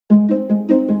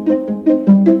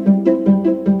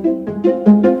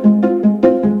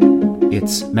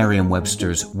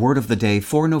Merriam-Webster's Word of the Day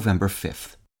for November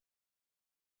 5th.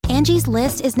 Angie's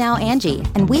List is now Angie,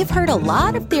 and we've heard a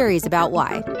lot of theories about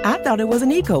why. I thought it was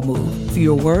an eco move.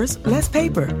 Fewer words, less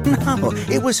paper. No,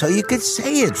 it was so you could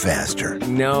say it faster.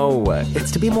 No,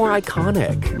 it's to be more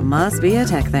iconic. Must be a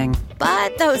tech thing.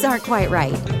 But those aren't quite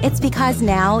right. It's because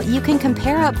now you can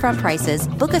compare upfront prices,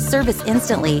 book a service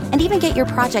instantly, and even get your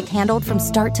project handled from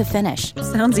start to finish.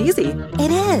 Sounds easy.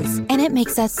 It is, and it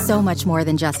makes us so much more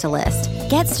than just a list.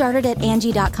 Get started at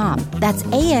Angie.com. That's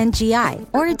ANGI,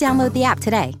 or download the app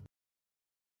today.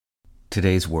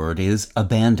 Today's word is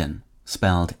abandon,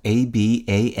 spelled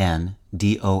Abandon.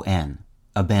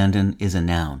 Abandon is a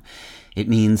noun. It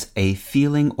means a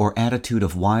feeling or attitude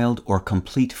of wild or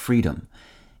complete freedom,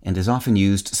 and is often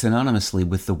used synonymously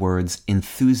with the words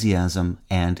enthusiasm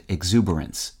and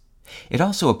exuberance. It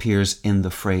also appears in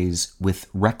the phrase with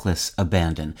reckless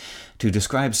abandon to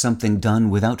describe something done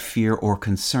without fear or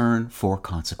concern for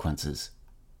consequences.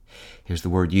 Here's the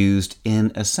word used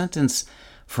in a sentence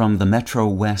from the Metro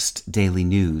West Daily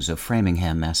News of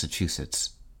Framingham,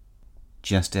 Massachusetts.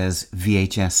 Just as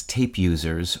VHS tape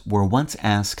users were once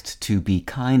asked to be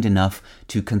kind enough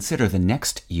to consider the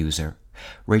next user,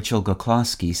 Rachel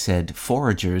Goklowski said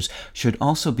foragers should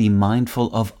also be mindful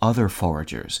of other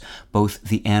foragers, both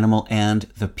the animal and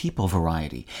the people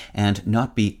variety, and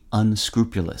not be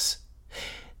unscrupulous.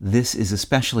 This is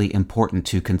especially important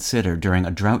to consider during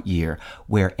a drought year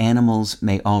where animals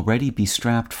may already be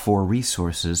strapped for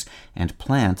resources and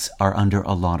plants are under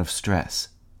a lot of stress.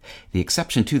 The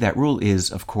exception to that rule is,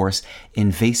 of course,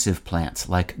 invasive plants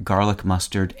like garlic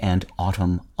mustard and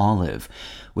autumn olive,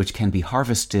 which can be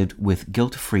harvested with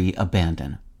guilt-free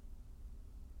abandon.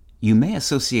 You may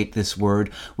associate this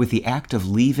word with the act of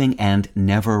leaving and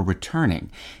never returning,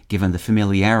 given the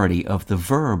familiarity of the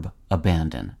verb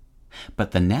abandon.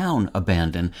 But the noun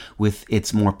abandon, with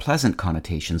its more pleasant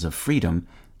connotations of freedom,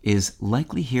 is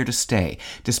likely here to stay,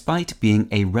 despite being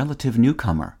a relative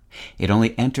newcomer. It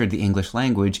only entered the English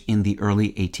language in the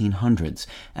early 1800s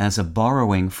as a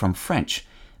borrowing from French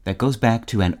that goes back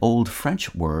to an Old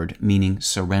French word meaning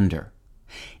surrender.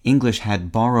 English had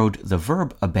borrowed the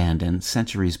verb abandon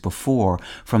centuries before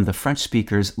from the French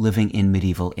speakers living in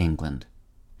medieval England.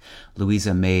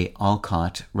 Louisa May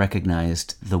Alcott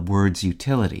recognized the word's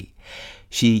utility.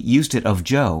 She used it of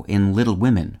Jo in Little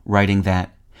Women, writing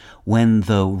that, "When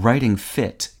the writing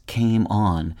fit came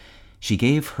on, she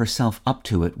gave herself up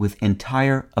to it with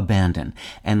entire abandon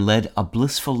and led a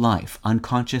blissful life,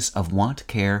 unconscious of want,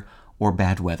 care, or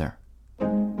bad weather."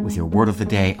 With your Word of the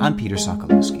Day, I'm Peter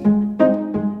Sokolowski.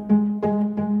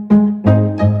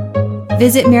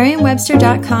 Visit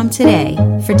Merriam-Webster.com today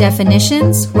for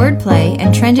definitions, wordplay,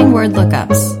 and trending word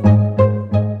lookups.